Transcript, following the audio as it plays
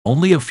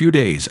Only a few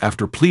days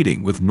after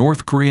pleading with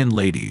North Korean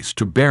ladies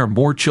to bear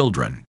more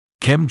children,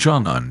 Kim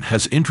Jong Un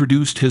has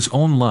introduced his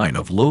own line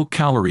of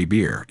low-calorie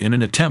beer in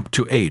an attempt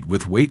to aid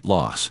with weight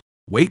loss.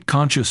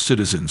 Weight-conscious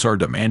citizens are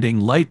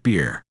demanding light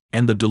beer,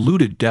 and the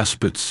deluded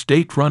despot's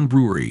state-run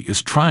brewery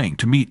is trying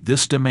to meet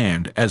this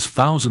demand as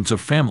thousands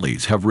of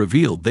families have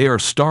revealed they are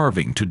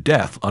starving to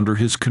death under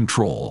his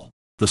control.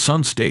 The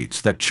Sun states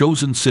that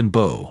Chosun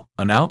Sinbo,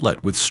 an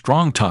outlet with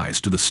strong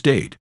ties to the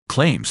state,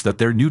 claims that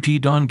their new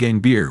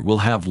Taedonggang beer will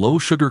have low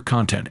sugar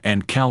content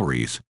and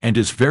calories and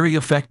is very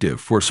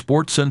effective for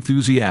sports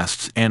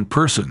enthusiasts and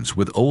persons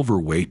with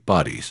overweight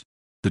bodies.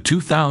 The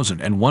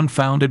 2001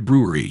 founded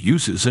brewery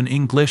uses an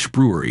English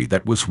brewery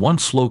that was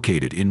once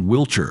located in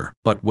Wiltshire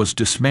but was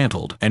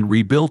dismantled and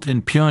rebuilt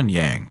in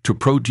Pyongyang to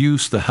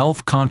produce the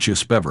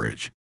health-conscious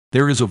beverage.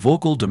 There is a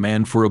vocal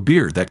demand for a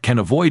beer that can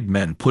avoid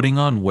men putting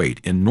on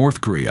weight in North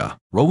Korea.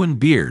 Rowan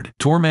Beard,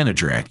 tour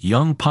manager at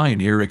Young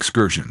Pioneer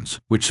Excursions,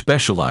 which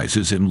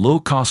specializes in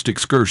low-cost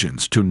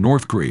excursions to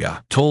North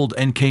Korea, told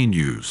NK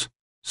News.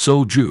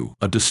 Soju,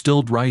 a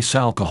distilled rice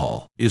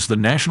alcohol, is the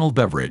national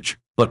beverage,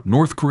 but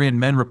North Korean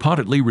men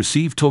reportedly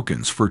receive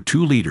tokens for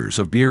 2 liters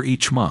of beer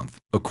each month,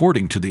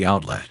 according to the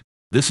outlet.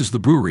 This is the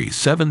brewery's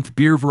 7th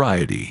beer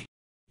variety.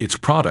 Its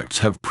products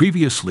have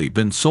previously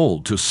been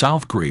sold to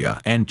South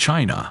Korea and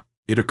China.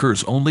 It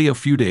occurs only a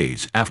few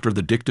days after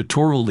the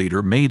dictatorial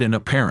leader made an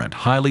apparent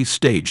highly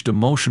staged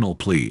emotional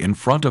plea in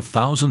front of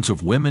thousands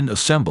of women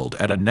assembled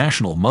at a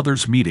national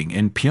mothers' meeting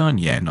in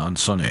Pyongyang on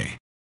Sunday.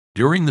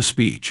 During the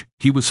speech,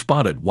 he was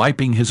spotted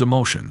wiping his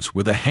emotions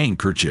with a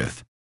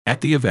handkerchief.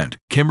 At the event,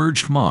 Kim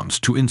urged moms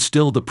to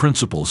instill the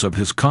principles of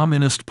his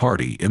Communist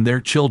Party in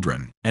their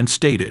children, and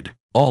stated,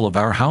 "All of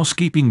our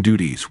housekeeping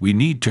duties we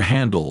need to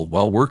handle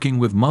while working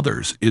with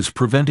mothers is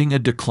preventing a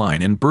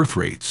decline in birth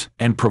rates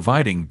and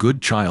providing good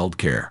child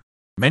care."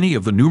 Many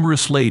of the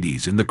numerous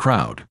ladies in the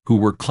crowd, who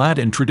were clad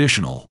in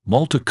traditional,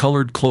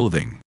 multicolored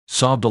clothing,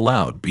 sobbed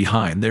aloud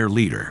behind their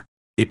leader.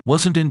 It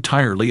wasn't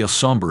entirely a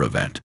somber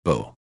event,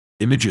 though.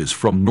 Images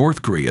from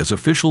North Korea's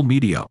official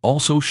media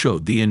also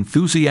showed the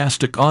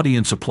enthusiastic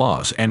audience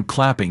applause and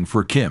clapping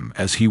for Kim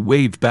as he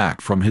waved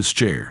back from his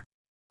chair.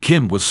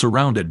 Kim was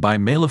surrounded by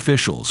male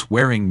officials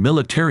wearing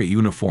military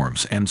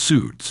uniforms and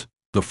suits.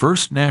 The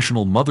first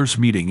national mothers'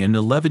 meeting in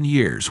 11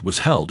 years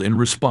was held in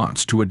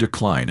response to a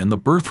decline in the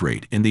birth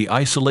rate in the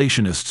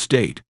isolationist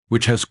state,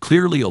 which has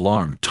clearly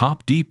alarmed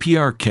top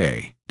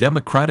DPRK,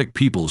 Democratic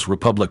People's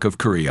Republic of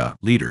Korea,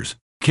 leaders.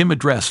 Kim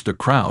addressed the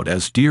crowd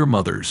as "Dear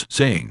Mothers,"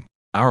 saying,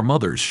 "Our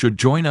mothers should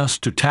join us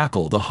to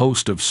tackle the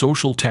host of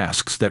social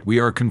tasks that we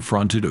are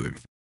confronted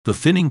with." The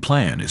thinning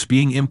plan is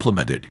being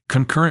implemented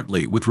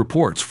concurrently with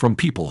reports from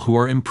people who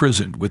are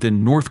imprisoned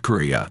within North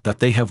Korea that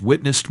they have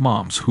witnessed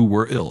moms who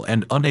were ill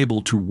and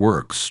unable to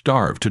work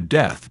starve to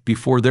death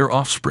before their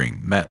offspring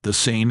met the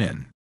same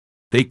end.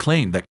 They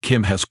claim that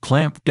Kim has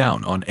clamped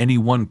down on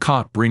anyone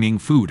caught bringing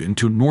food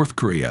into North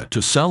Korea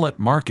to sell at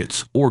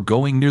markets or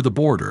going near the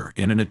border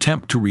in an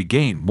attempt to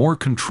regain more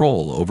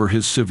control over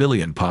his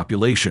civilian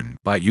population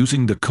by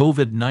using the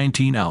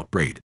COVID-19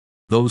 outbreak.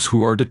 Those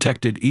who are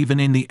detected even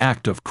in the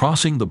act of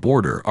crossing the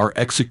border are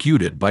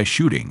executed by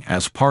shooting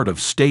as part of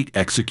state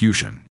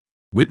execution.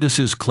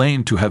 Witnesses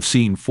claim to have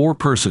seen 4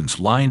 persons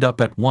lined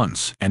up at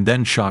once and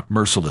then shot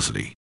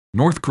mercilessly.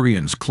 North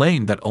Koreans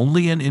claim that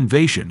only an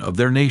invasion of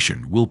their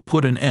nation will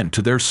put an end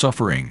to their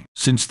suffering,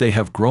 since they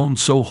have grown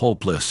so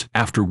hopeless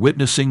after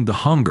witnessing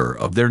the hunger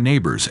of their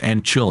neighbors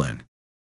and children.